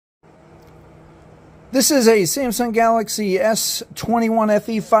This is a Samsung Galaxy S21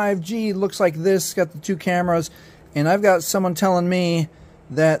 FE 5G. Looks like this. Got the two cameras. And I've got someone telling me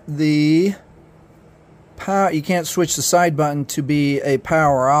that the power, you can't switch the side button to be a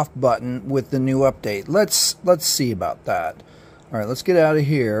power off button with the new update. Let's see about that. All right, let's get out of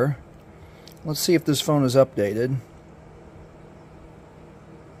here. Let's see if this phone is updated.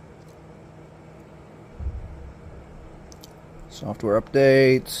 Software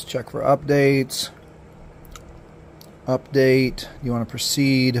updates, check for updates. Update, you want to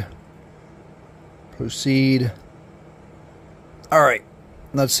proceed. Proceed. All right,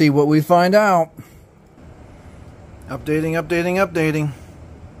 let's see what we find out. Updating. Updating.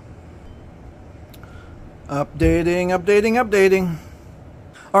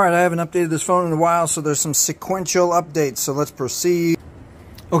 All right, I haven't updated this phone in a while, so there's some sequential updates, so let's proceed.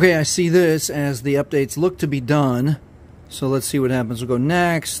 Okay, I see this as the updates look to be done, so let's see what happens. We'll go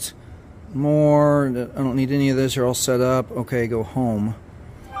next. More. I don't need any of this. You're all set up. Okay, go home.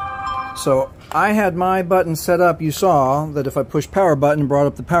 So I had my button set up. You saw that if I push power button, it brought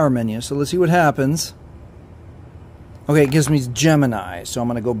up the power menu. So let's see what happens. Okay, it gives me Gemini. So I'm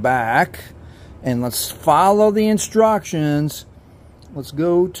going to go back and let's follow the instructions. Let's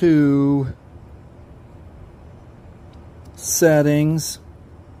go to settings.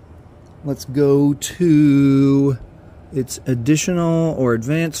 Let's go to its additional or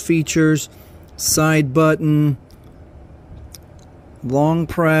advanced features, side button, long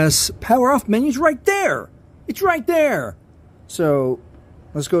press, power off menu's right there. It's right there. So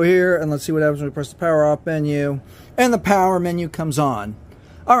let's go here and let's see what happens when we press the power off menu and the power menu comes on.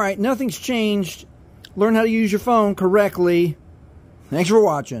 All right, nothing's changed. Learn how to use your phone correctly. Thanks for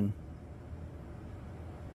watching.